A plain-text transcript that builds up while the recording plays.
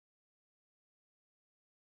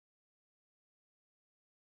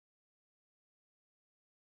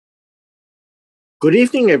Good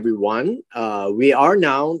evening, everyone. We are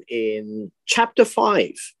now in chapter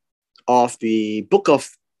 5 of the book of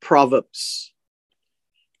Proverbs.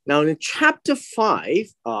 Now, in chapter 5,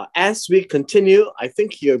 as we continue, I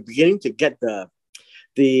think you're beginning to get the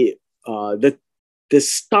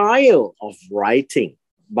style of writing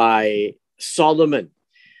by Solomon.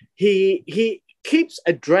 He keeps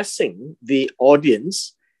addressing the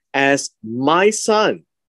audience as my son.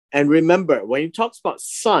 And remember, when he talks about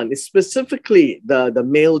son, it's specifically the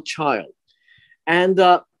male child. And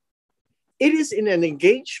it is in an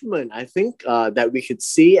engagement, I think, that we could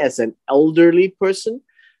see as an elderly person,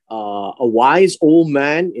 a wise old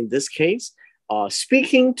man in this case,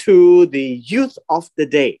 speaking to the youth of the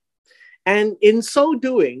day. And in so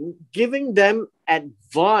doing, giving them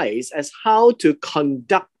advice as how to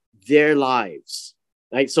conduct their lives.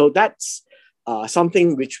 Right? So that's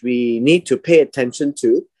something which we need to pay attention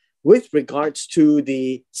to with regards to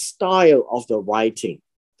the style of the writing.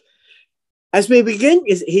 As we begin,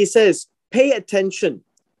 he says, pay attention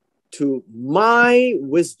to my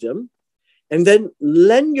wisdom and then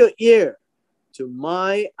lend your ear to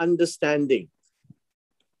my understanding.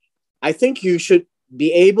 I think you should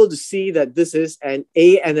be able to see that this is an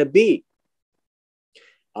A and a B.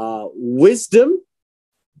 Wisdom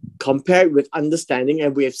compared with understanding,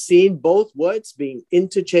 and we have seen both words being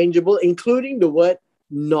interchangeable, including the word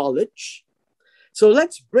knowledge. So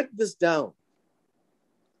let's break this down.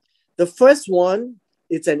 The first one,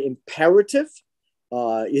 it's an imperative.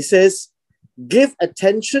 It says, give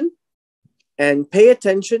attention and pay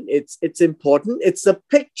attention. It's important. It's a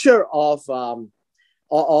picture of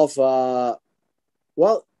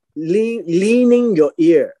leaning your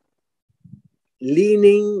ear,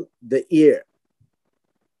 leaning the ear.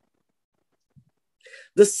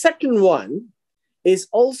 The second one is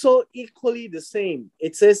also equally the same.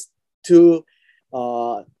 It says to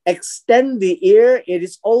extend the ear. It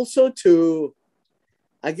is also to,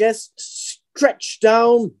 I guess, stretch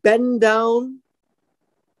down, bend down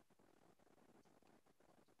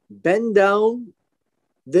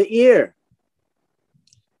the ear.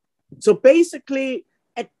 So basically,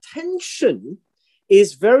 attention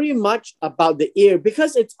is very much about the ear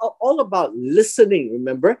because it's all about listening,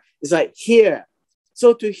 remember? It's like hear.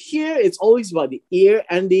 So to hear, it's always about the ear,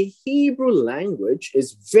 and the Hebrew language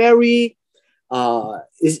is very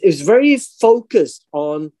focused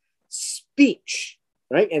on speech,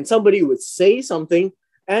 right? And somebody would say something,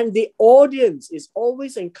 and the audience is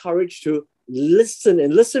always encouraged to listen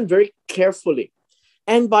and listen very carefully.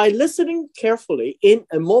 And by listening carefully in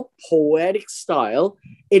a more poetic style,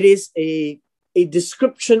 it is a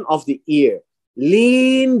description of the ear.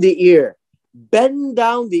 Lean the ear, bend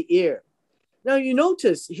down the ear. Now, you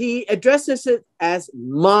notice he addresses it as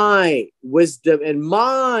my wisdom and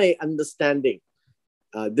my understanding.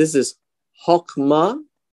 This is Hokmah.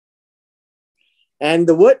 And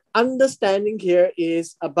the word understanding here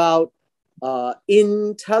is about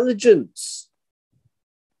intelligence.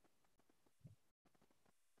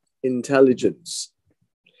 Intelligence.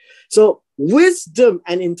 So wisdom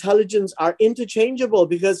and intelligence are interchangeable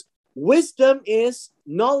because wisdom is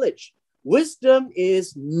knowledge. Wisdom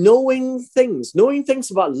is knowing things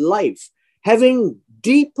about life, having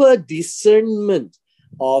deeper discernment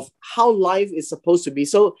of how life is supposed to be.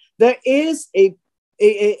 So there is a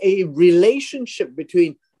relationship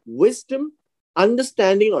between wisdom,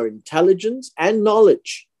 understanding or intelligence, and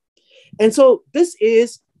knowledge. And so this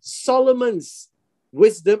is Solomon's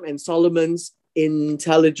wisdom and Solomon's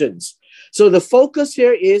intelligence. So the focus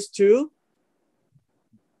here is to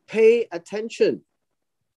pay attention.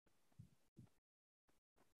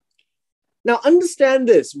 Now, understand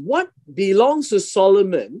this. What belongs to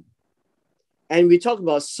Solomon, and we talk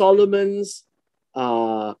about Solomon's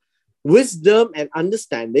wisdom and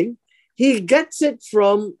understanding, he gets it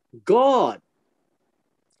from God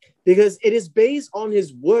because it is based on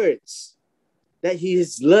his words that he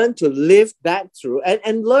has learned to live that through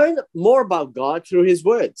and learn more about God through his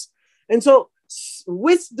words. And so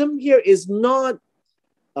wisdom here is not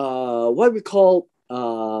what we call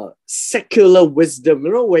secular wisdom.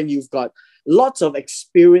 You know, when you've got lots of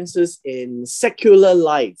experiences in secular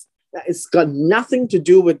life. It's got nothing to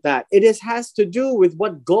do with that. It has to do with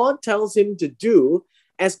what God tells him to do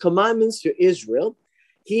as commandments to Israel.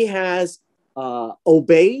 He has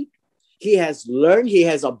obeyed, he has learned, he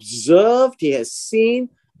has observed, he has seen,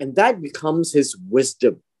 and that becomes his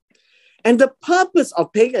wisdom. And the purpose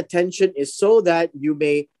of paying attention is so that you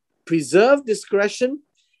may preserve discretion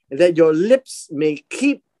and that your lips may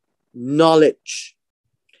keep knowledge.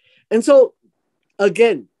 And so,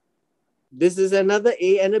 again, this is another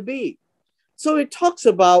A and a B. So it talks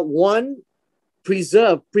about one,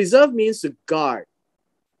 preserve. Preserve means to guard.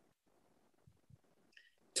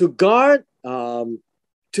 to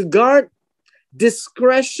guard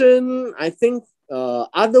discretion. I think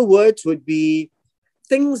other words would be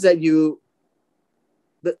things that you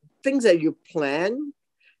plan,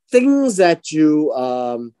 things that you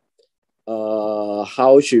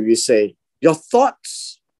how should we say, your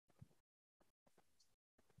thoughts,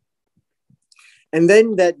 and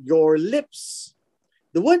then that your lips.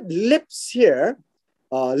 The word lips here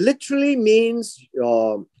literally means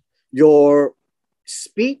your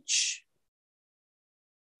speech.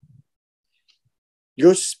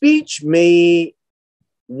 Your speech may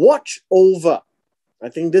watch over. I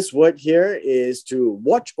think this word here is to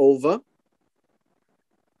watch over.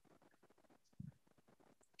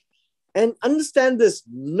 And understand this,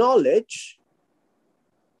 knowledge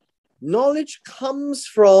comes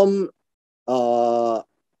from the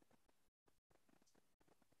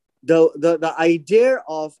idea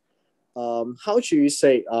of how should you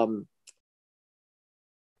say,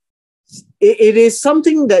 it is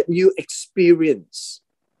something that you experience.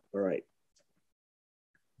 All right.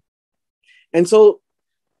 And so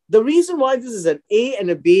the reason why this is an A and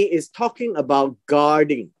a B is talking about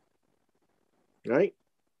guarding, right?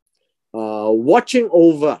 Watching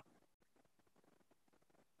over.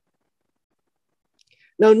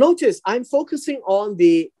 Now notice I'm focusing on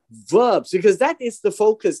the verbs because that is the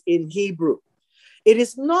focus in Hebrew. It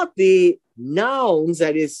is not the nouns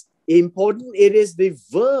that is important, it is the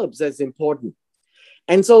verbs that's important.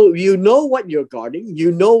 And so you know what you're guarding,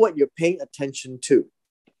 you know what you're paying attention to.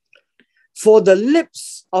 For the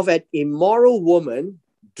lips of an immoral woman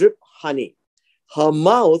drip honey. Her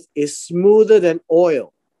mouth is smoother than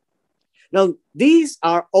oil. Now, these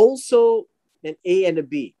are also an A and a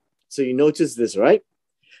B. So you notice this, right?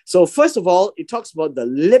 So first of all, it talks about the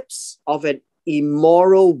lips of an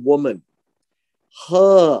immoral woman.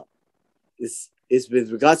 Her is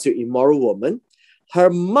with regards to immoral woman. Her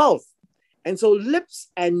mouth. And so lips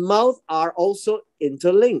and mouth are also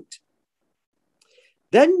interlinked.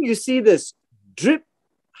 Then you see this drip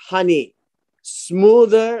honey,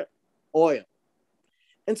 smoother oil.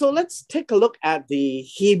 And so let's take a look at the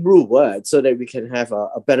Hebrew word so that we can have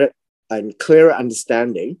a better and clearer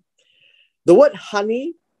understanding. The word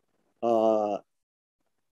honey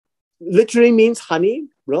literally means honey,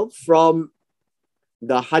 well, from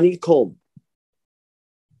the honeycomb.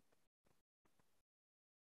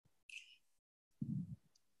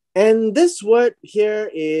 And this word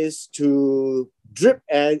here is to drip,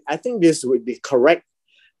 and I think this would be correct,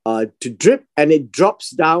 to drip, and it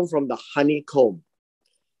drops down from the honeycomb.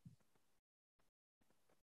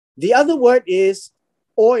 The other word is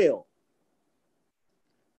oil.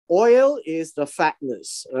 Oil is the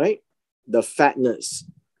fatness, right? The fatness.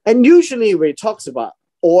 And usually when it talks about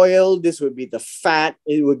oil, this would be the fat,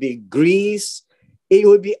 it would be grease, it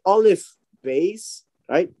would be olive base,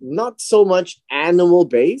 right? Not so much animal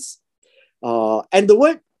base. And the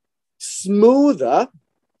word smoother,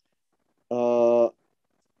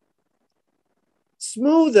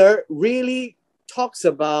 smoother really talks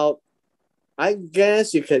about, I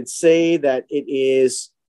guess you can say that it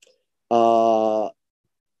is,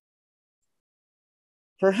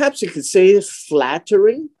 perhaps you could say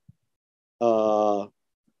flattering.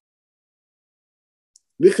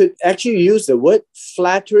 We could actually use the word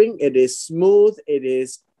flattering. It is smooth. It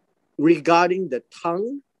is regarding the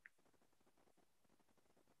tongue.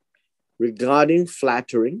 Regarding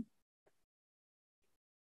flattering.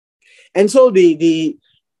 And so the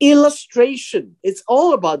illustration, it's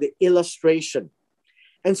all about the illustration.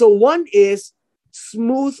 And so one is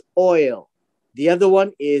smooth oil. The other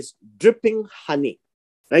one is dripping honey.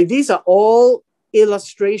 Right? These are all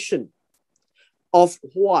illustration of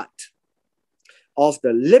what? Of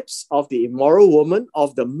the lips of the immoral woman,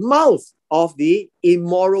 of the mouth of the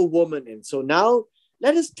immoral woman. And so now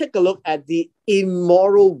let us take a look at the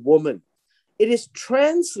immoral woman. It is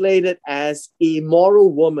translated as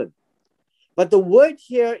immoral woman. But the word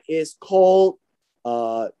here is called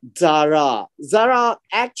Zara. Zara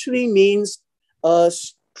actually means a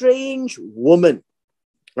strange woman,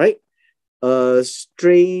 right? A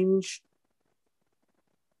strange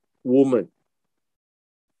woman.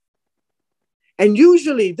 And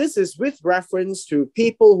usually this is with reference to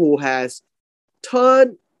people who has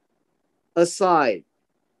turned aside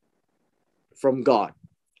from God.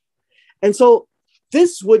 And so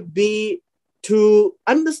this would be to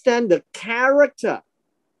understand the character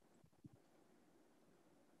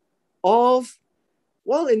of,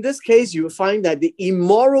 well, in this case, you find that the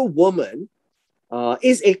immoral woman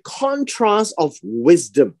is a contrast of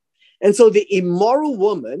wisdom. And so the immoral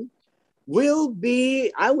woman will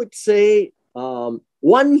be, I would say, one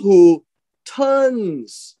who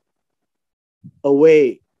turns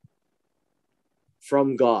away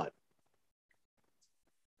from God.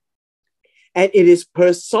 And it is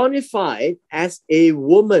personified as a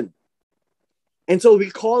woman. And so we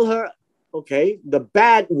call her, okay, the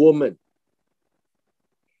bad woman.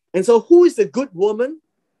 And so who is the good woman?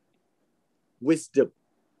 Wisdom,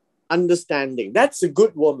 understanding. That's a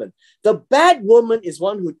good woman. The bad woman is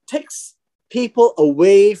one who takes people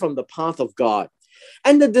away from the path of God.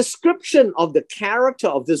 And the description of the character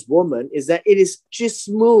of this woman is that she's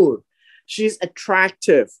smooth, she's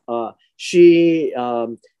attractive, she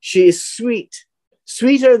is sweet,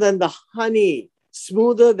 sweeter than the honey,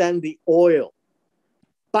 smoother than the oil.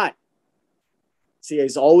 But, see,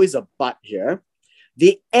 there's always a but here.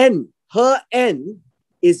 Her end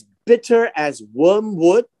is bitter as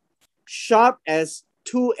wormwood, sharp as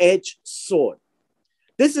two-edged sword.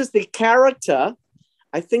 This is the character.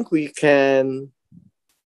 I think we can,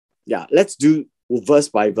 let's do verse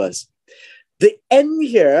by verse. The end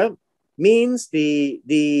here means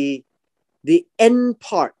the end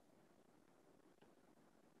part.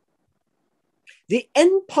 The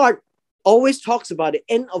end part always talks about the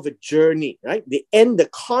end of a journey, right? The end, the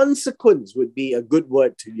consequence would be a good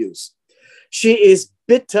word to use. She is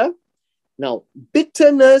bitter. Now,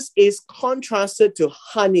 bitterness is contrasted to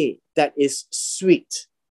honey that is sweet.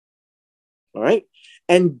 All right?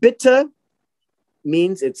 And bitter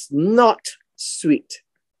means it's not sweet.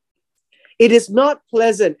 It is not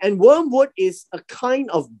pleasant. And wormwood is a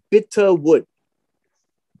kind of bitter wood.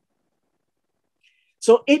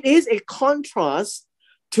 So it is a contrast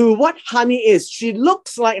to what honey is. She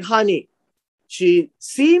looks like honey. She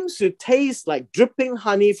seems to taste like dripping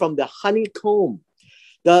honey from the honeycomb.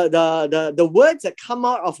 The words that come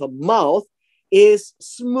out of her mouth is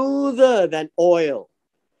smoother than oil.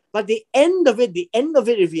 But the end of it,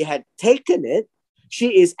 if you had taken it,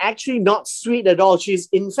 she is actually not sweet at all. She's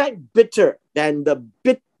in fact bitter than the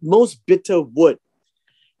most bitter wood.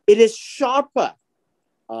 It is sharper.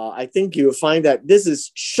 I think you'll find that this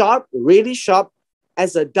is sharp, really sharp,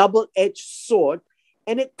 as a double-edged sword,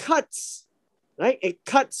 and it cuts, right? It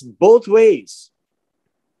cuts both ways.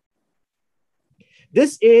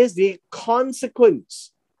 This is the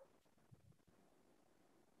consequence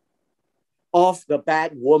of the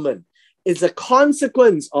bad woman. It's a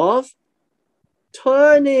consequence of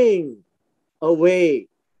turning away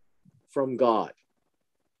from God.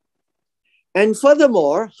 And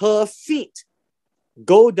furthermore, her feet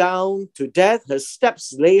go down to death. Her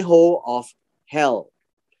steps lay hold of hell.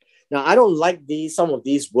 Now, I don't like some of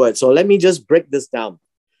these words, so let me just break this down.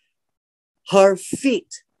 Her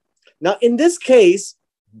feet. Now, in this case,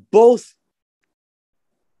 both,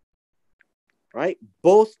 right?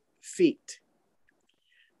 Both feet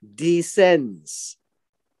descends.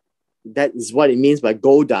 That is what it means by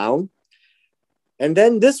go down. And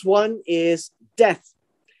then this one is death.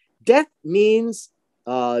 Death means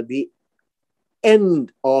the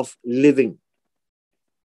end of living.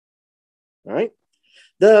 All right.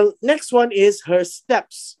 The next one is her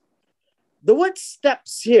steps. The word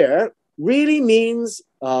steps here really means,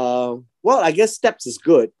 well, I guess steps is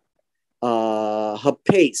good. Her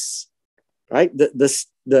pace, right?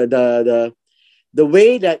 The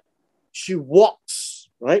way that she walks,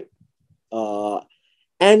 right?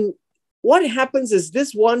 And what happens is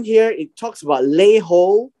this one here, it talks about lay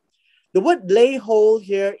hold. The word lay hold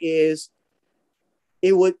here is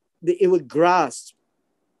it would grasp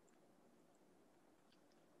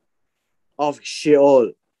of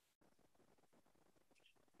Sheol.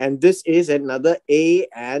 And this is another A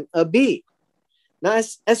and a B. Now,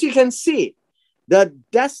 as you can see, the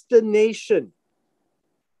destination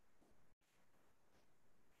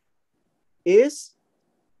is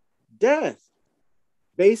death,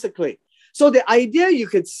 basically. So the idea you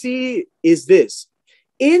could see is this.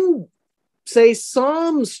 In, say,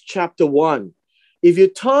 Psalms chapter 1, if you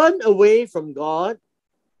turn away from God,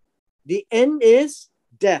 the end is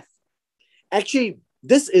death. Actually,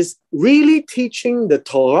 this is really teaching the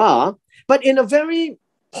Torah, but in a very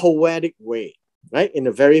poetic way, right? In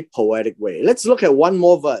a very poetic way. Let's look at one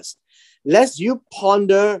more verse. Lest you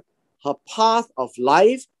ponder her path of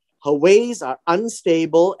life, her ways are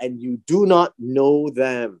unstable and you do not know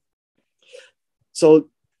them. So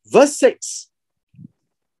verse 6,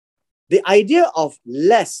 the idea of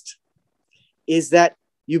lest is that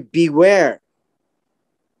you beware,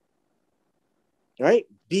 right?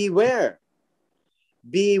 Beware.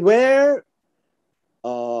 Beware.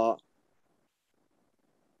 And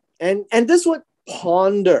this word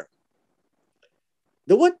ponder.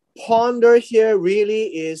 The word ponder here really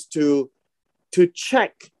is to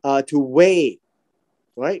check, to weigh,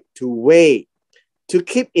 right? To weigh, to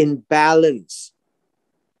keep in balance.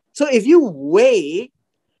 So if you weigh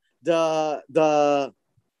the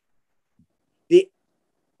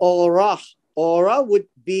aura. Aura would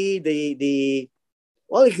be the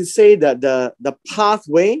well, you could say that the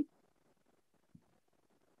pathway.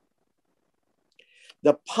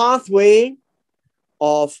 The pathway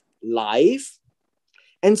of life.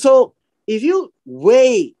 And so if you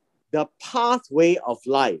weigh the pathway of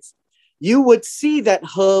life, you would see that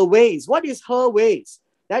her ways, what is her ways?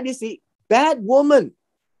 That is the bad woman.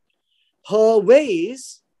 Her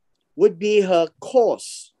ways would be her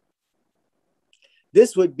course.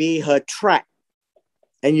 This would be her track.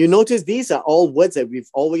 And you notice these are all words that we've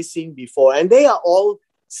always seen before, and they are all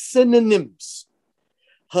synonyms.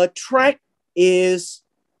 Her track is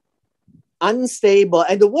unstable.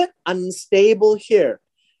 And the word unstable here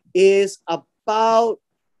is about,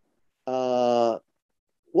 well,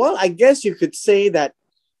 I guess you could say that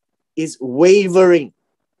is wavering.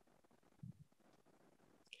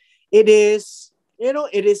 It is,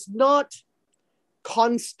 it is not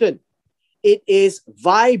constant. It is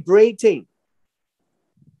vibrating.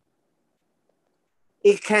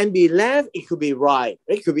 It can be left, it could be right.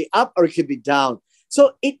 It could be up or it could be down.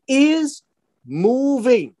 So it is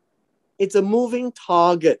moving. It's a moving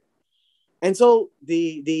target. And so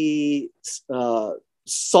the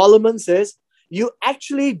Solomon says, you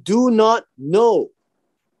actually do not know.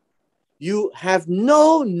 You have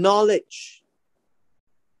no knowledge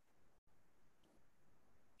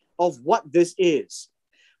of what this is,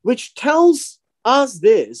 which tells us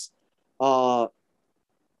this.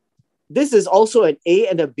 This is also an A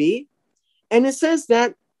and a B. And it says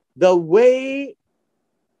that the way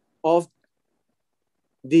of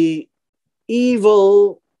the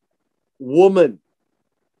evil woman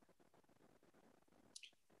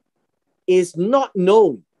is not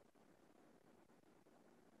known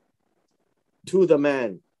to the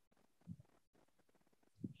man.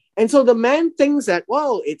 And so the man thinks that,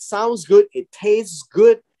 well, it sounds good, it tastes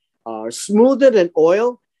good, smoother than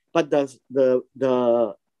oil. But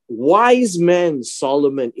the wise man,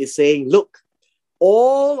 Solomon, is saying, look,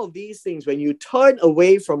 all of these things, when you turn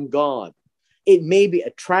away from God, it may be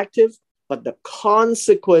attractive, but the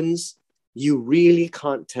consequence, you really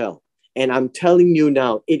can't tell. And I'm telling you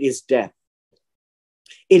now, it is death.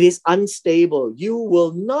 It is unstable. You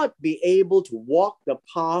will not be able to walk the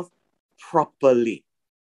path properly.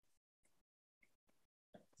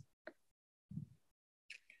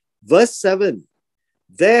 Verse 7,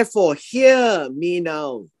 therefore, hear me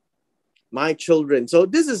now, my children. So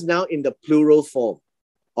this is now in the plural form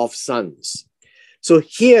of sons. So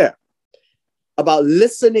hear, about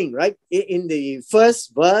listening, right? In the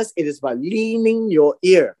first verse, it is about leaning your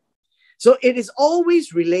ear. So it is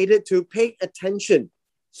always related to pay attention.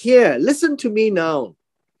 Here, listen to me now.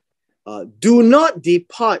 Do not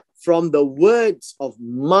depart from the words of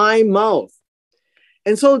my mouth.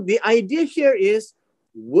 And so the idea here is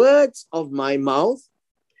words of my mouth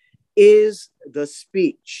is the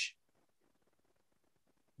speech,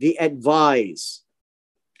 the advice,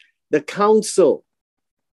 the counsel.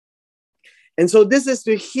 And so this is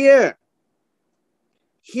to hear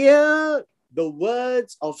the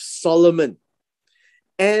words of Solomon.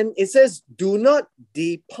 And it says, do not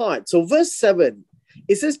depart. So verse 7,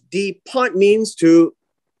 it says depart means to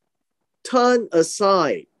turn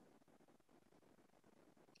aside.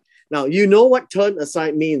 Now, you know what turn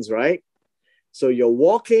aside means, right? So you're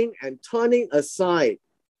walking and turning aside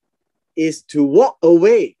is to walk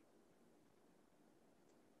away.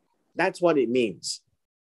 That's what it means.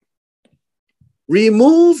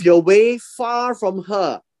 Remove your way far from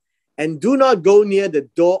her and do not go near the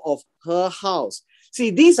door of her house. See,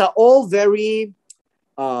 these are all very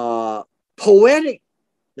poetic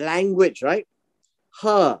language, right?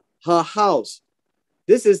 Her house.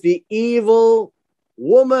 This is the evil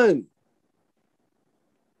woman.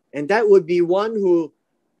 And that would be one who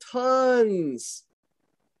turns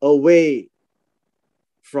away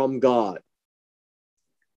from God.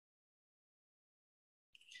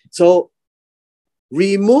 So,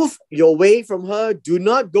 remove your way from her. Do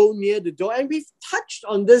not go near the door. And we've touched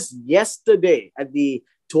on this yesterday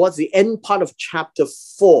towards the end part of chapter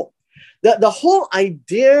 4. The whole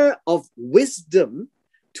idea of wisdom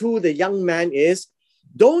to the young man is,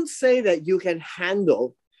 don't say that you can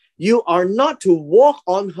handle. You are not to walk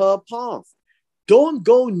on her path. Don't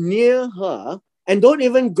go near her and don't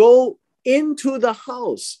even go into the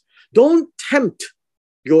house. Don't tempt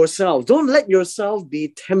yourself. Don't let yourself be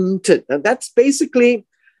tempted. And that's basically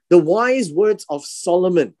the wise words of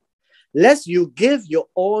Solomon. Lest you give your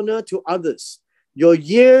honor to others, your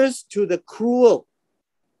years to the cruel.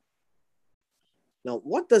 Now,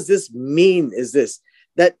 what does this mean is this,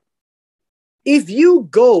 that if you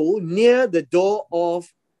go near the door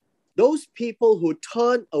of those people who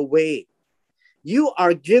turn away, you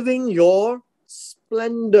are giving your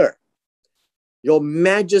splendor, your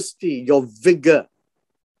majesty, your vigor.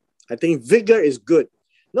 I think vigor is good.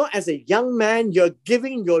 No, as a young man, you're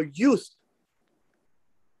giving your youth.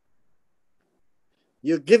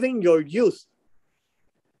 You're giving your youth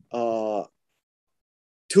to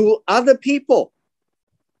other people.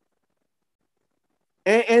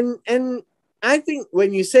 And I think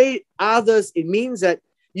when you say others, it means that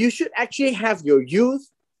you should actually have your youth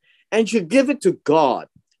and should give it to God.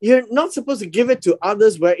 You're not supposed to give it to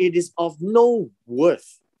others where it is of no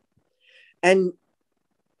worth. And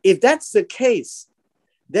if that's the case,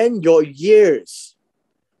 then your years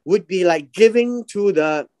would be like giving to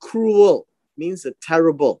the cruel, means the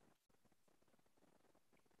terrible.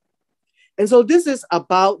 And so this is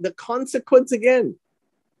about the consequence again.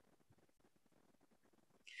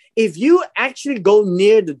 If you actually go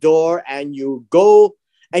near the door and you go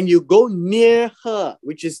near her,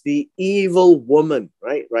 which is the evil woman,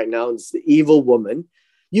 right? Right now, it's the evil woman.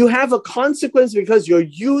 You have a consequence because your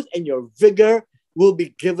youth and your vigor will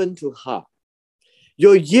be given to her.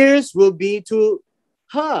 Your years will be to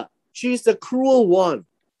her. She's the cruel one.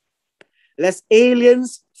 Lest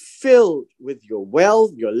aliens filled with your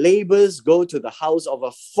wealth, your labors, go to the house of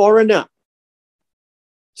a foreigner.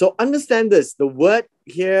 So understand this. The word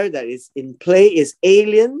here that is in play is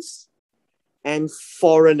aliens and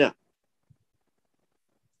foreigner.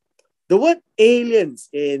 The word aliens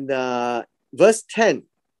in verse 10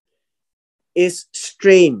 is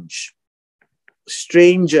strange,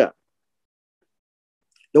 stranger.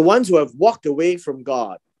 The ones who have walked away from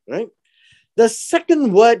God, right? The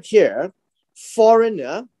second word here,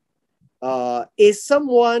 foreigner, is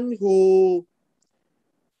someone who,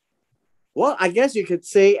 well, I guess you could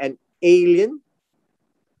say an alien,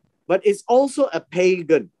 but it's also a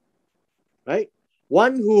pagan, right?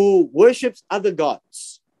 One who worships other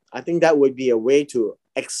gods. I think that would be a way to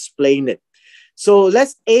explain it. So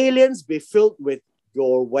let aliens be filled with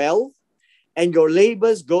your wealth and your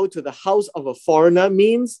labors go to the house of a foreigner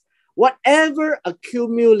means whatever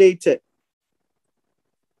accumulated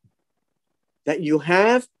that you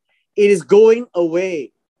have, it is going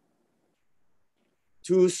away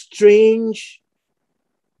to strange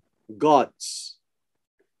gods.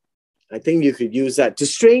 I think you could use that. To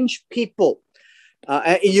strange people.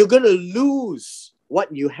 You're going to lose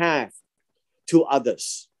what you have to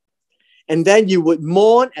others. And then you would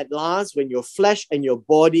mourn at last when your flesh and your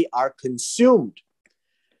body are consumed.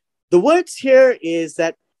 The words here is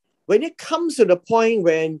that when it comes to the point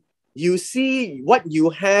when you see what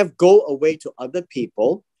you have go away to other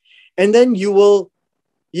people, and then you will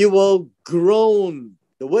groan.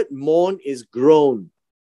 The word mourn is groan.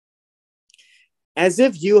 As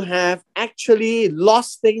if you have actually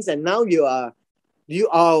lost things and now you are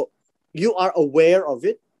aware of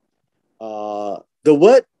it. The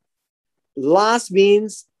word last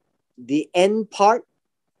means the end part.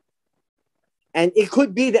 And it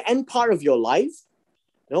could be the end part of your life.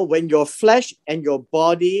 You know, when your flesh and your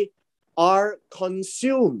body are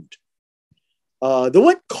consumed. The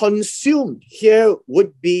word consumed here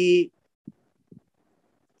would be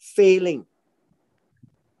failing.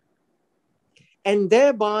 And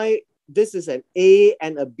thereby, this is an A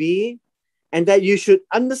and a B, and that you should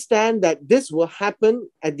understand that this will happen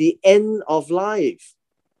at the end of life.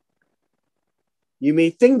 You may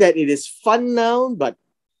think that it is fun now, but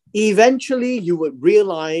eventually you would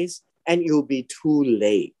realize and it will be too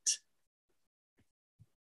late.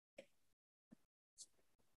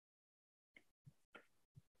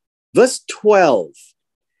 Verse 12,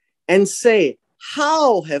 and say,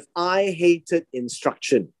 how have I hated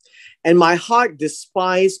instruction, and my heart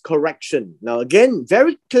despised correction. Now again,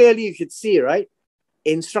 very clearly you could see, right?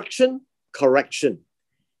 Instruction, correction.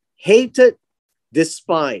 Hated,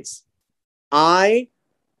 despised. My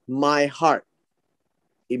heart.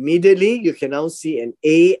 Immediately, you can now see an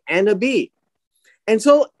A and a B. And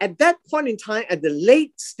so at that point in time, at the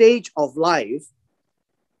late stage of life,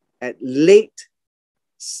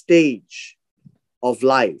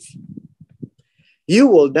 you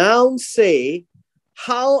will now say,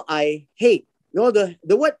 how I hate. You know,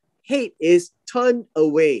 the word hate is turn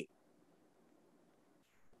away.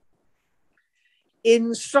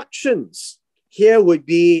 Instructions here would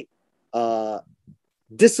be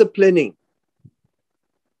disciplining.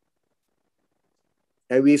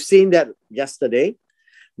 And we've seen that yesterday.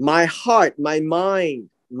 My heart, my mind,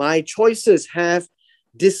 my choices have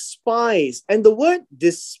despised. And the word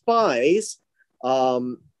despise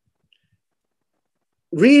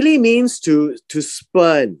really means to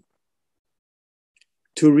spurn,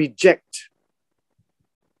 to reject.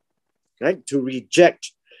 Right? To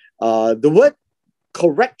reject. The word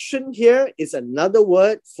correction here is another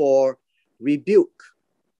word for rebuke,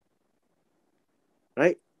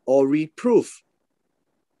 right? Or reproof.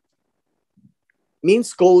 Means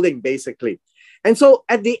scolding, basically. And so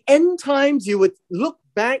at the end times, you would look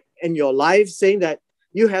back in your life saying that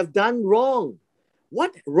you have done wrong.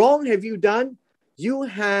 What wrong have you done? You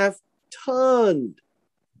have turned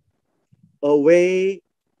away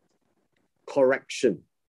correction.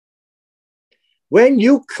 When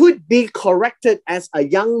you could be corrected as a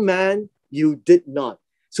young man, you did not.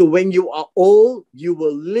 So when you are old, you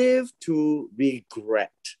will live to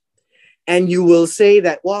regret. And you will say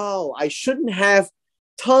that, wow, I shouldn't have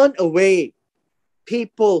turned away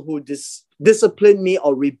people who discipline me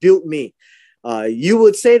or rebuke me. You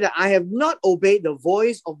would say that I have not obeyed the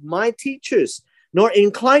voice of my teachers, nor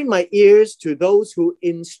inclined my ears to those who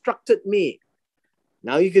instructed me.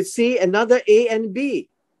 Now you can see another A and B,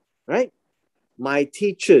 right? My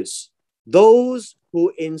teachers, those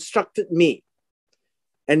who instructed me.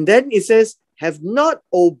 And then it says, have not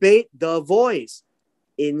obeyed the voice,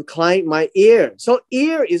 inclined my ear. So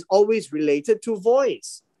ear is always related to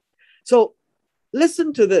voice. So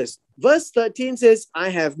listen to this. Verse 13 says, I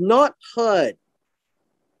have not heard.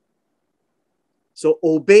 So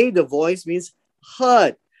obey the voice means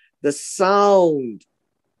heard the sound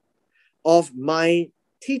of my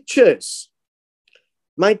teachers.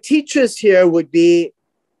 My teachers here would be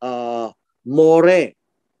more.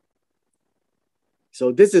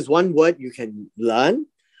 So this is one word you can learn.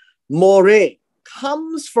 More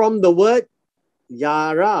comes from the word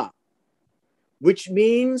yara, which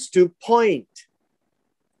means to point.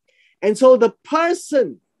 And so the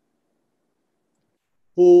person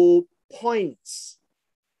who points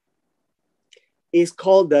is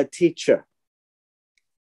called the teacher,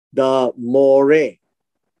 the more.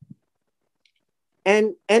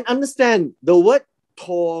 And understand, the word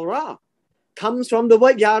Torah comes from the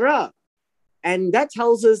word yara. And that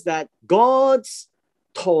tells us that God's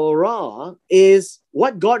Torah is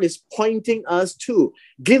what God is pointing us to,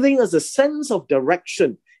 giving us a sense of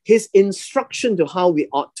direction, his instruction to how we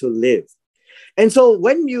ought to live. And so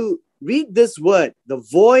when you read this word, the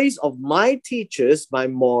voice of my teachers, my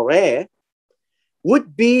more,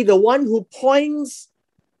 would be the one who points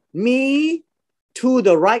me to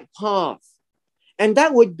the right path. And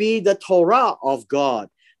that would be the Torah of God.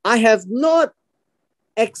 I have not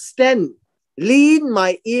leaned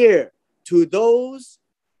my ear to those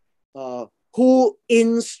who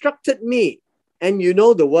instructed me. And you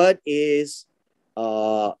know the word is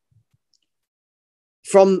from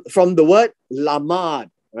the word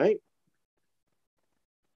lamad, right?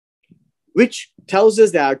 Which tells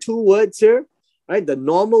us there are two words here, right? The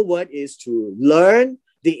normal word is to learn.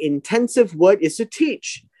 The intensive word is to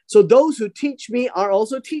teach. So those who teach me are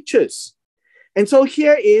also teachers. And so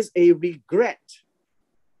here is a regret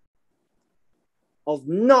of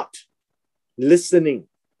not listening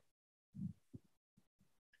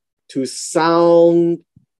to sound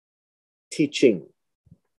teaching.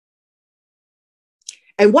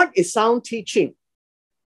 And what is sound teaching?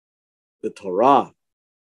 The Torah.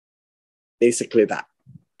 Basically that.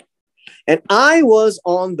 And I was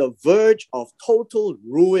on the verge of total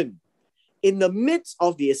ruin in the midst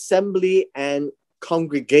of the assembly and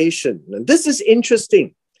congregation. And this is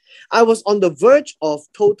interesting. I was on the verge of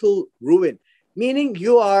total ruin, meaning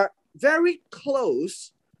you are very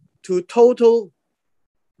close to total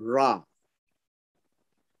ra.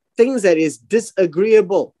 Things that is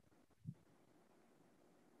disagreeable.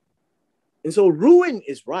 And so ruin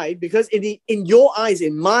is right because in your eyes,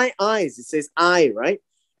 in my eyes, it says I, right?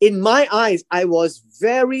 In my eyes, I was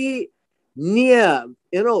very near,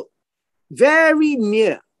 very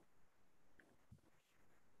near.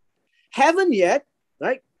 Haven't yet,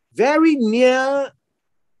 right? Very near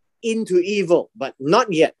into evil, but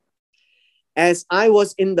not yet. As I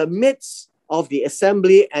was in the midst of the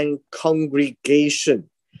assembly and congregation.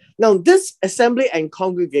 Now, this assembly and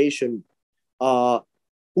congregation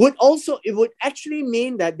would actually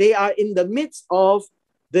mean that they are in the midst of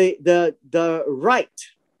the right.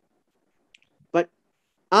 But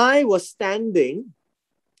I was standing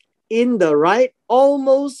in the right,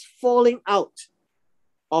 almost falling out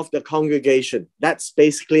of the congregation. That's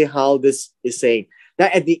basically how this is saying.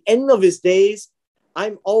 That at the end of his days,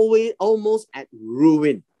 I'm always almost at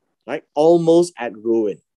ruin, right? Almost at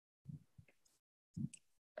ruin.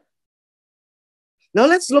 Now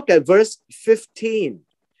let's look at verse 15.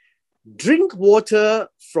 Drink water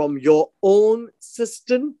from your own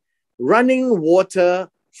cistern, running water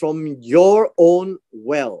from your own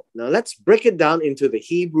well. Now let's break it down into the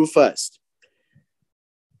Hebrew first.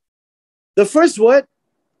 The first word,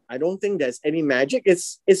 I don't think there's any magic.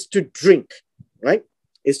 It's to drink, right?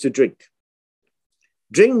 It's to drink.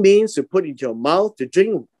 Drink means to put into your mouth, to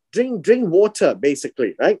drink water,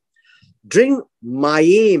 basically, right? Drink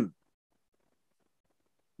mayim.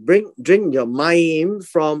 Drink your mayim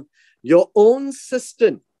from your own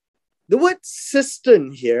cistern. The word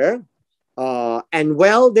cistern here and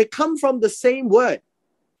well, they come from the same word,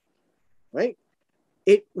 right?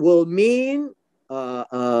 It will mean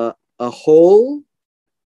a hole,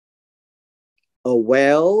 a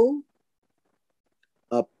well,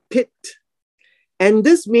 a pit. And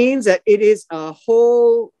this means that it is a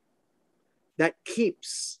hole that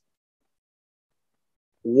keeps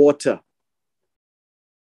water.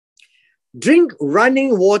 Drink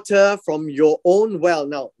running water from your own well.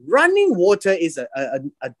 Now, running water is a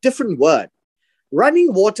different word.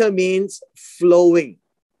 Running water means flowing.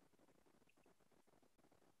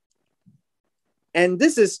 And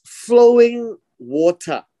this is flowing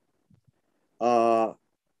water. And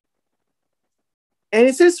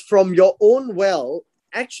it says from your own well,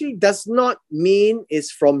 actually does not mean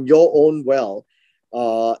it's from your own well.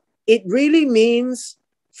 It really means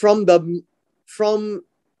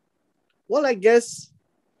well, I guess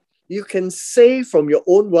you can say from your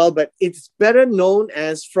own well, but it's better known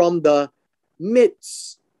as from the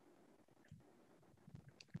midst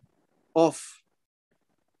of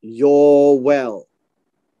your well.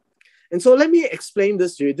 And so let me explain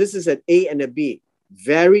this to you. This is an A and a B,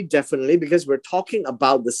 very definitely, because we're talking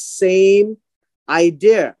about the same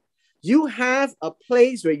idea. You have a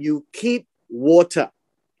place where you keep water,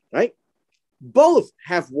 right? Both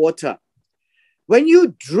have water. When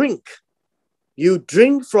you drink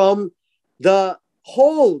from the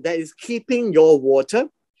hole that is keeping your water,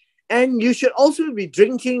 and you should also be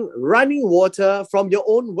drinking running water from your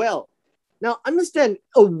own well. Now, understand,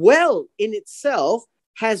 a well in itself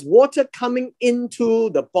has water coming into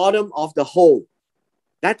the bottom of the hole.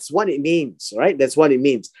 That's what it means, right? That's what it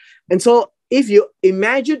means. And so if you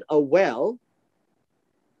imagine a well,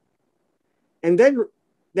 and then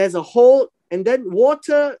there's a hole, and then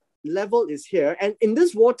water level is here. And in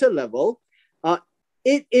this water level,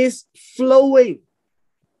 it is flowing,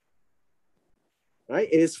 right?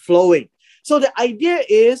 It is flowing. So the idea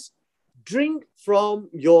is drink from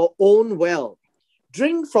your own well.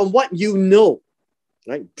 Drink from what you know,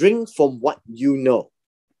 right? Drink from what you know.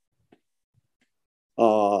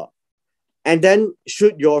 And then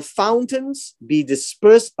should your fountains be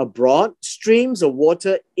dispersed abroad, streams of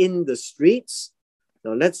water in the streets?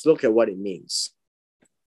 Now let's look at what it means.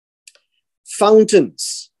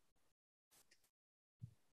 Fountains.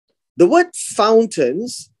 The word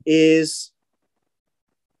fountains is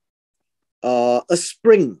a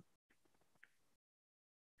spring,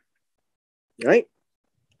 right?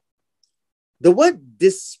 The word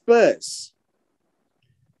disperse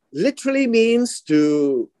literally means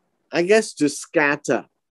to scatter.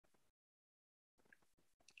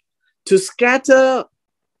 To scatter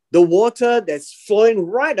the water that's flowing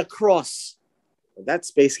right across. That's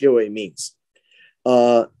basically what it means.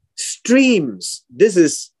 Streams,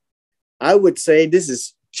 I would say this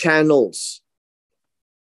is channels.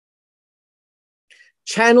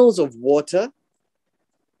 Channels of water.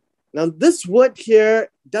 Now, this word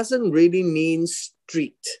here doesn't really mean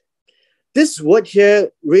street. This word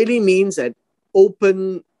here really means an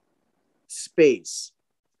open space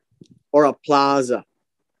or a plaza.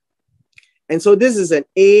 And so this is an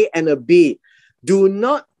A and a B.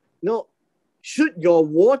 Should your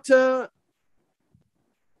water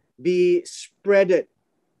be spreaded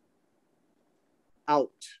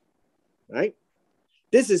out, right?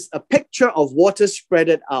 This is a picture of water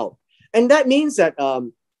spreaded out. And that means that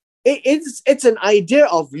it's an idea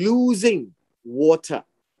of losing water,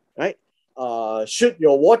 right? Should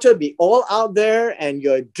your water be all out there and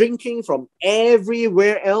you're drinking from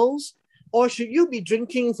everywhere else? Or should you be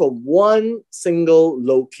drinking from one single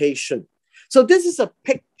location? So this is a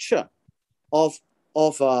picture of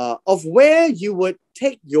where you would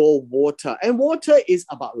take your water. And water is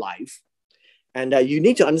about life. And you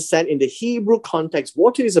need to understand in the Hebrew context,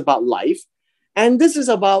 water is about life. And this is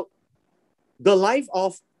about the life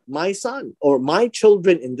of my son or my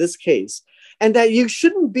children in this case. And that you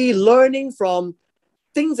shouldn't be learning from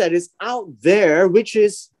things that is out there, which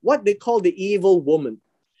is what they call the evil woman.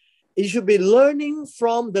 You should be learning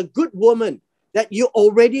from the good woman that you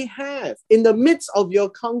already have in the midst of your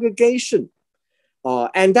congregation.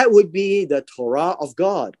 And that would be the Torah of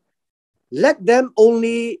God. Let them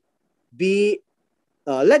be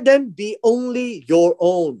only your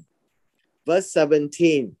own. Verse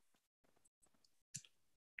 17.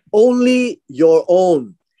 Only your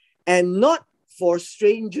own, and not for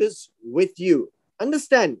strangers with you.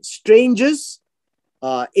 understand, strangers,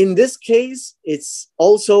 in this case, it's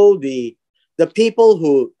also the people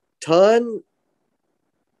who turn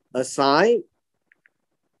aside.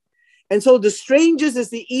 And so the strangers is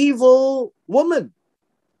the evil woman,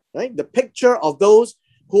 right? The picture of those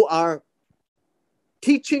who are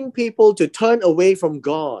teaching people to turn away from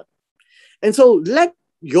God. And so let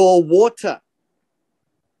your water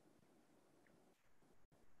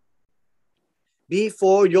be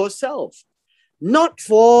for yourself, not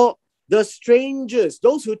for the strangers,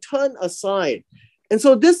 those who turn aside. And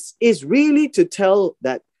so this is really to tell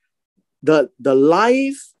that the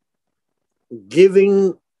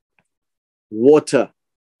life-giving water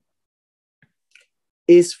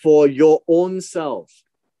is for your own self,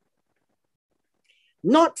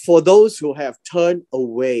 not for those who have turned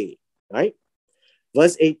away, right?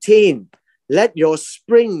 Verse 18, let your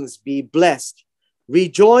springs be blessed.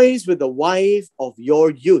 Rejoice with the wife of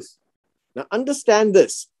your youth. Now understand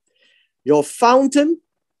this. Your fountain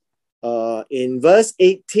in verse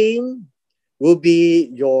 18 will be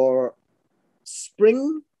your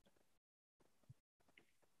spring.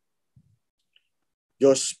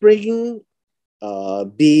 Your spring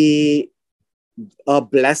be a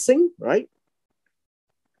blessing, right?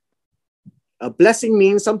 A blessing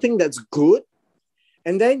means something that's good.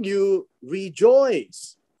 And then you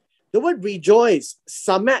rejoice. The word rejoice,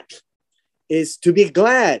 samek, is to be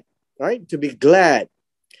glad, right? To be glad.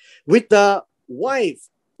 With the wife.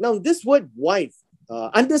 Now, this word wife,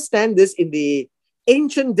 understand this, in the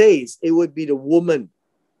ancient days, it would be the woman.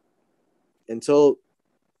 And so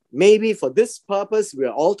maybe for this purpose, we're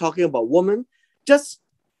all talking about woman. Just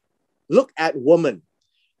look at woman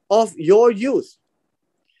of your youth.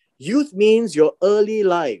 Youth means your early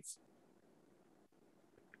life.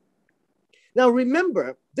 Now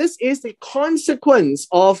remember, this is the consequence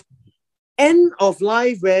of end of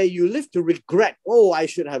life where you live to regret. Oh, I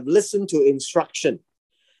should have listened to instruction.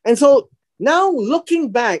 And so now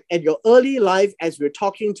looking back at your early life as we're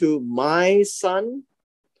talking to my son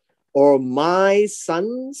or my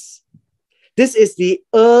sons, this is the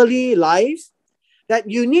early life that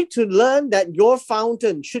you need to learn that your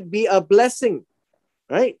fountain should be a blessing,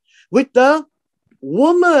 right? With the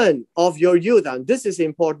woman of your youth, and this is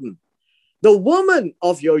important. The woman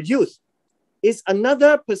of your youth is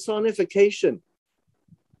another personification.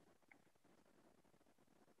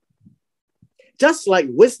 Just like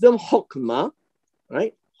wisdom, hokmah,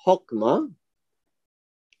 right? Hokmah.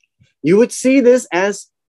 You would see this as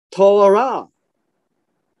Torah.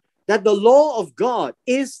 That the law of God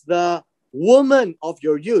is the woman of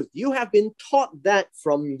your youth. You have been taught that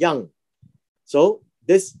from young. So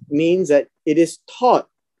this means that it is taught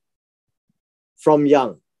from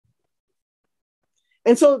young.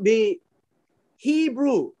 And so the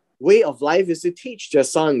Hebrew way of life is to teach their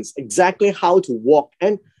sons exactly how to walk.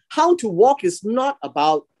 And how to walk is not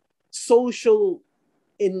about social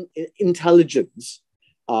intelligence,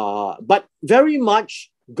 but very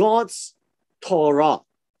much God's Torah.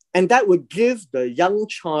 And that would give the young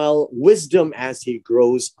child wisdom as he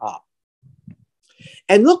grows up.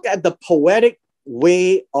 And look at the poetic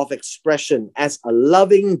way of expression as a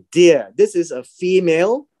loving deer. This is a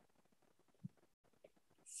female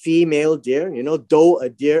deer, you know, doe, a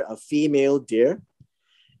deer, a female deer,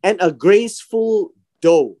 and a graceful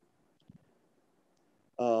doe.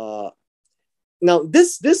 Now,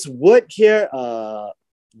 this word here,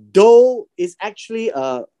 doe, is actually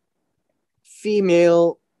a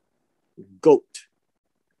female goat.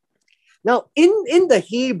 Now, in the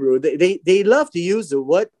Hebrew, they love to use the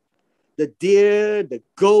word the deer, the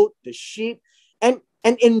goat, the sheep. And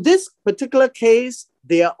in this particular case,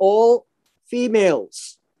 they are all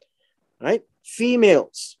females, right?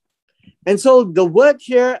 Females. And so the word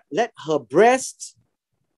here, let her breasts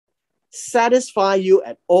satisfy you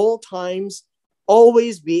at all times,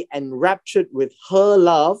 always be enraptured with her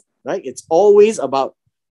love, right? It's always about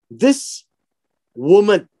this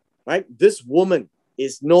woman, right? This woman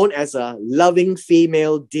is known as a loving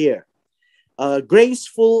female deer, a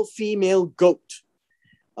graceful female goat.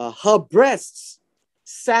 Her breasts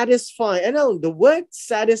satisfy. I know the word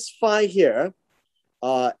satisfy here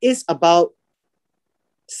is about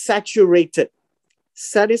saturated,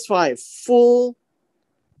 satisfy, full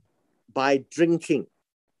by drinking.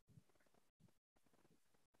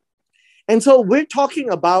 And so we're talking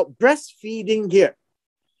about breastfeeding here.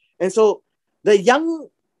 And so the young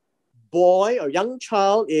boy or young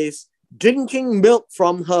child is drinking milk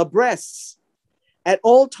from her breasts at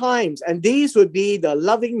all times. And these would be the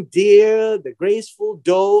loving deer, the graceful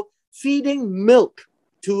doe, feeding milk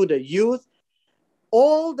to the youth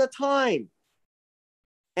all the time.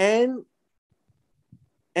 And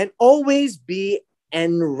always be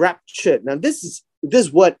enraptured. Now, this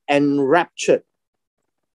word enraptured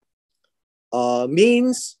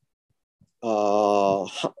means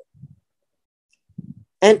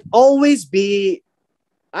and always be,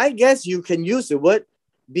 I guess you can use the word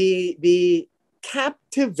be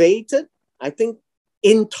captivated. I think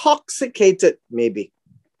intoxicated, maybe.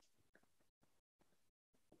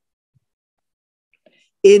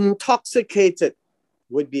 Intoxicated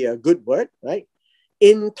would be a good word, right?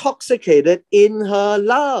 Intoxicated in her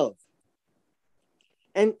love.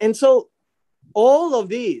 And so all of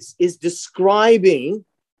these is describing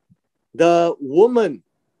the woman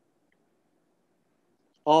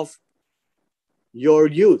of your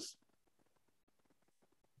youth.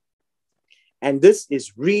 And this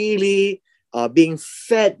is really being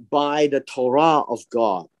fed by the Torah of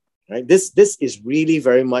God, right? This is really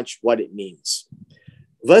very much what it means.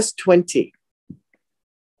 Verse 20.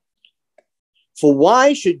 For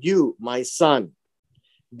why should you, my son,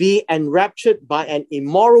 be enraptured by an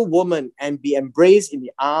immoral woman and be embraced in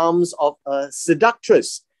the arms of a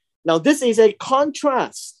seductress? Now, this is a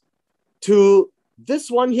contrast to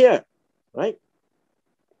this one here, right?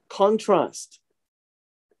 Contrast.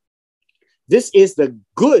 This is the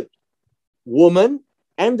good woman,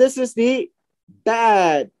 and this is the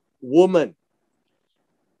bad woman.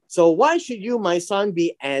 So why should you, my son,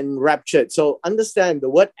 be enraptured? So understand the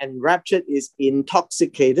word enraptured is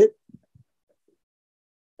intoxicated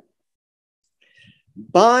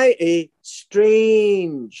by a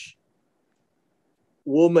strange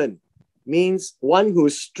woman, means one who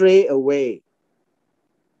stray away.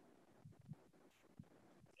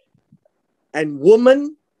 And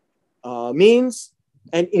woman means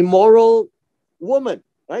an immoral woman,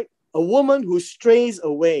 right? A woman who strays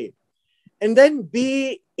away. And then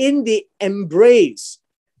be in the embrace,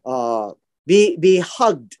 be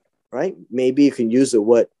hugged, right? Maybe you can use the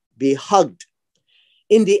word, be hugged.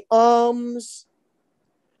 In the arms.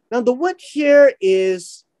 Now the word here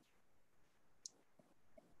is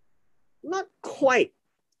not quite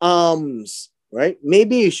arms, right?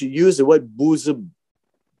 Maybe you should use the word bosom.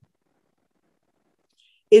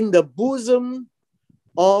 In the bosom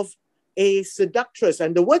of a seductress.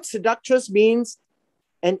 And the word seductress means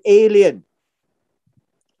an alien,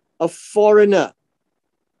 a foreigner,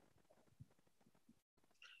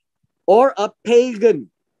 or a pagan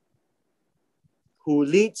who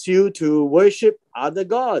leads you to worship other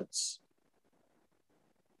gods.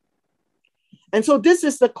 And so this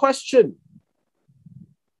is the question,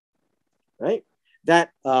 right?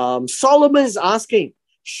 That Solomon is asking.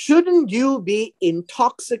 Shouldn't you be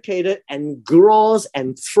intoxicated, engrossed,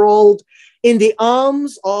 enthralled in the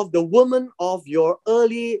arms of the woman of your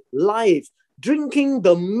early life, drinking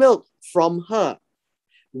the milk from her?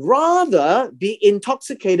 Rather be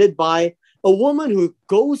intoxicated by a woman who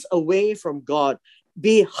goes away from God,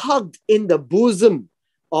 be hugged in the bosom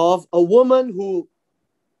of a woman who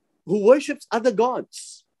worships other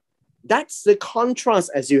gods. That's the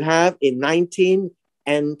contrast as you have in 19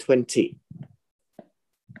 and 20.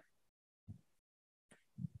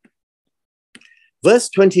 Verse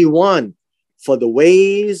 21, for the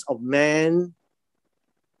ways of man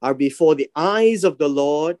are before the eyes of the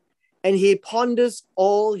Lord, and he ponders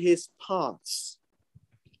all his paths.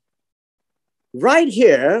 Right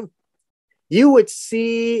here, you would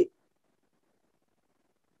see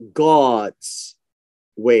God's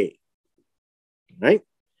way, right?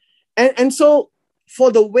 And so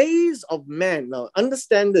for the ways of man, now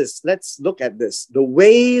understand this, let's look at this. The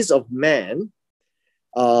ways of man,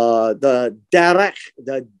 the derech,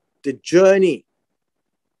 the journey,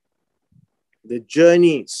 the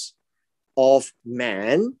journeys of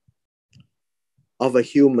man, of a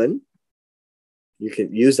human, you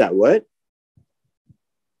can use that word.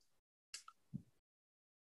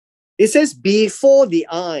 It says before the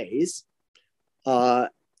eyes,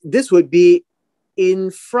 this would be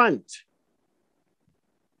in front,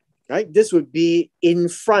 right? This would be in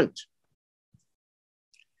front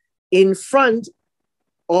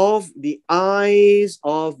of the eyes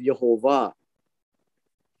of Jehovah.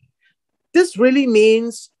 This really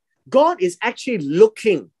means God is actually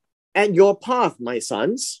looking at your path, my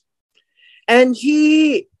sons, and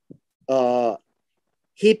he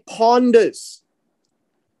ponders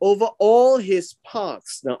over all his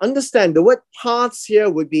paths. Now understand, the word paths here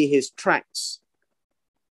would be his tracks,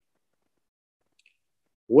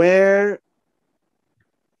 where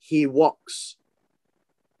he walks,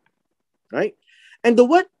 right? And the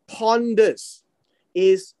word ponders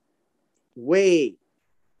is weigh,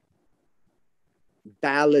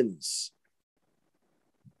 balance.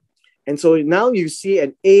 And so now you see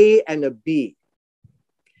an A and a B.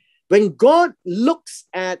 When God looks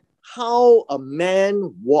at how a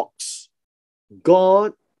man walks,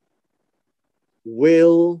 God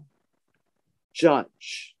will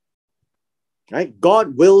judge. Right?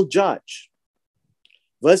 God will judge.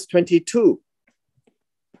 Verse 22.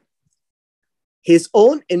 His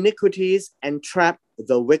own iniquities entrap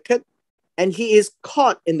the wicked, and he is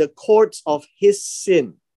caught in the courts of his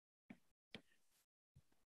sin.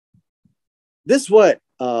 This word,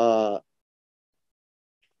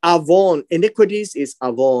 avon, iniquities is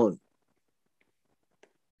avon.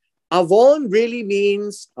 Avon really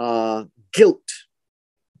means guilt.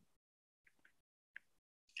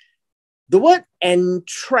 The word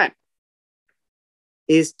entrap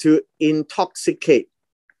is to intoxicate.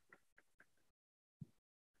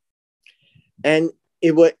 And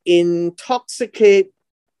it will intoxicate,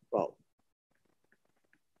 well,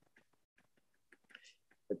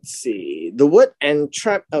 let's see, the word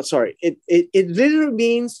entrap, it literally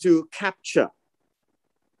means to capture.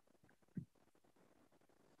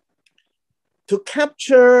 To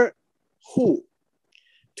capture who?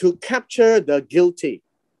 To capture the guilty,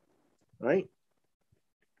 right?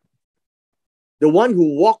 The one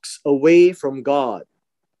who walks away from God.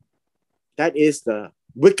 That is the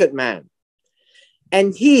wicked man.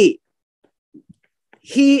 And he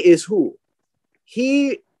is who?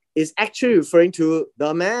 He is actually referring to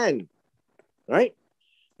the man, right?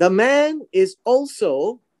 The man is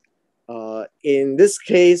also, in this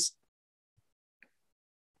case,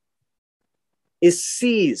 is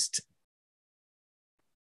seized.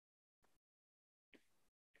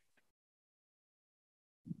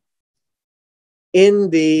 In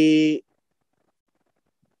the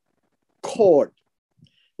cord.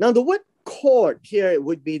 Now, the word cord here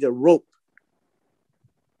would be the rope.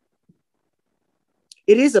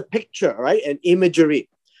 It is a picture, right? An imagery.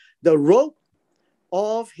 The rope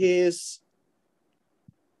of his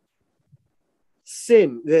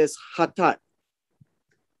sin, there's hatat.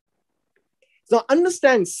 So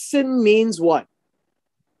understand, sin means what?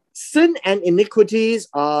 Sin and iniquities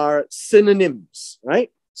are synonyms,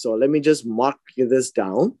 right? So let me just mark this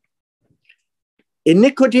down.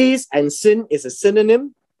 Iniquities and sin is a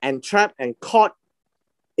synonym, and trap and caught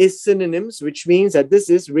is synonyms, which means that this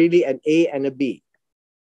is really an A and a B.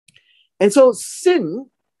 And so sin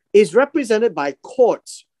is represented by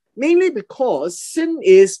cords, mainly because sin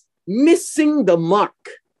is missing the mark.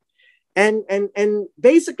 And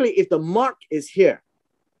basically, if the mark is here,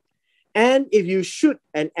 and if you shoot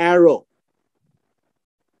an arrow,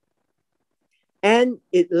 and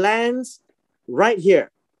it lands right here.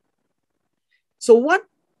 So what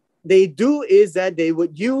they do is that they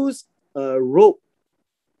would use a rope,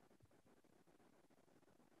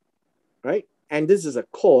 right? And this is a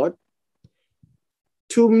cord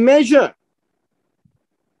to measure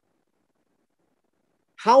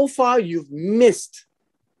how far you've missed.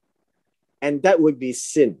 And that would be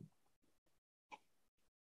sin.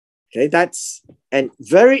 Okay, that's a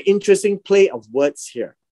very interesting play of words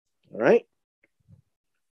here. All right.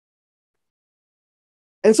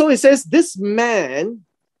 And so it says, this man,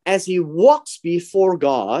 as he walks before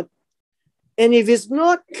God, and if he's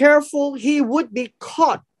not careful, he would be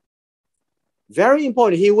caught. Very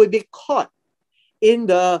important. He would be caught in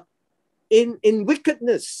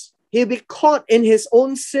wickedness. He'll be caught in his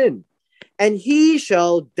own sin. And he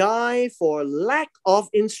shall die for lack of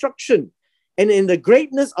instruction. And in the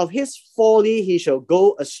greatness of his folly, he shall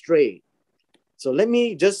go astray. So let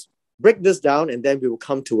me just break this down, and then we will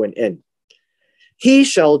come to an end. He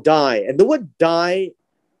shall die. And the word die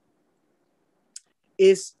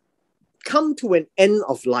is come to an end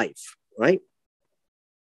of life, right?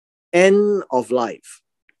 End of life.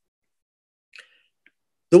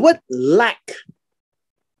 The word lack,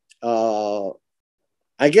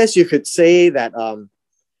 I guess you could say that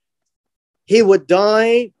he would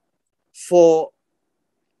die for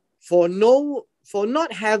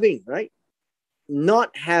not having, right?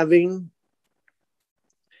 Not having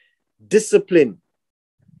discipline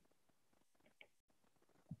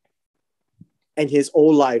in his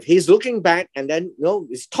whole life. He's looking back, and then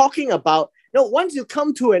he's talking about, once you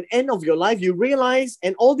come to an end of your life, you realize,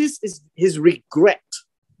 and all this is his regret.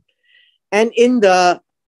 And in the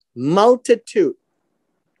multitude,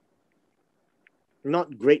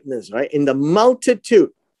 not greatness, right? In the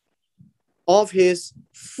multitude of his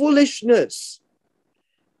foolishness.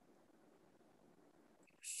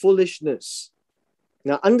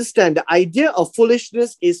 Now understand, the idea of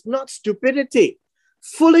foolishness is not stupidity.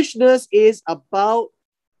 Foolishness is about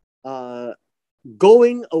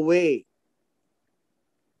going away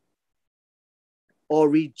or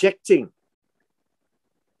rejecting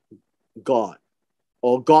God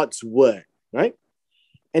or God's word, right?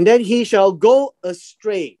 And then he shall go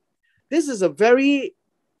astray. this is a very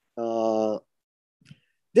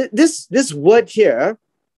this word here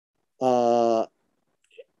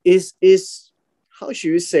is how should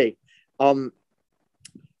you say?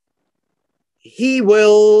 He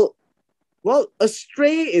will, well,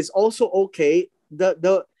 astray is also okay.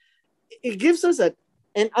 It gives us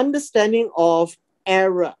an understanding of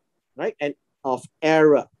error, right? And of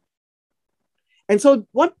error. And so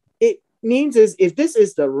what it means is, if this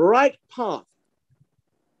is the right path,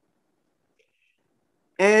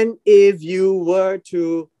 and if you were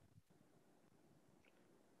to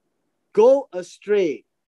go astray,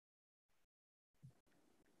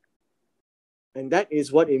 and that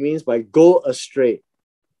is what it means by go astray.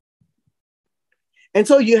 And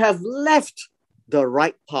so you have left the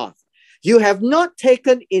right path. You have not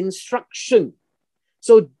taken instruction.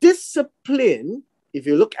 So discipline, if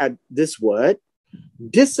you look at this word,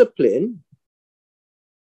 discipline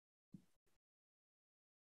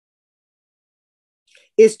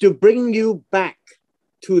is to bring you back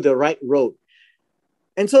to the right road.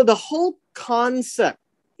 And so the whole concept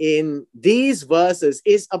in these verses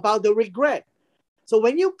is about the regret. So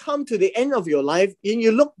when you come to the end of your life and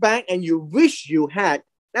you look back and you wish you had,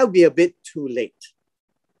 that would be a bit too late.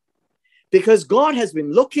 Because God has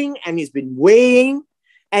been looking and he's been weighing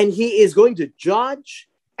and he is going to judge,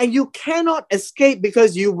 and you cannot escape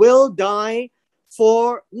because you will die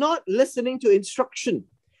for not listening to instruction.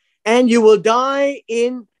 And you will die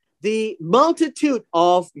in the multitude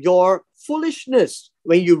of your foolishness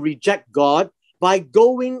when you reject God by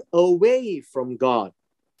going away from God.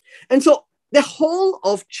 And so the whole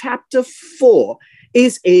of chapter 4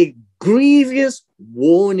 is a grievous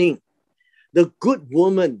warning. The good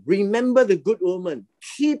woman, remember the good woman.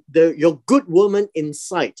 Keep your good woman in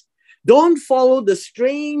sight. Don't follow the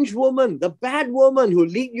strange woman, the bad woman who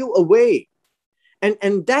lead you away.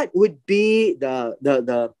 And that would be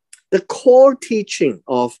the core teaching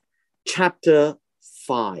of chapter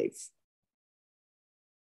 5.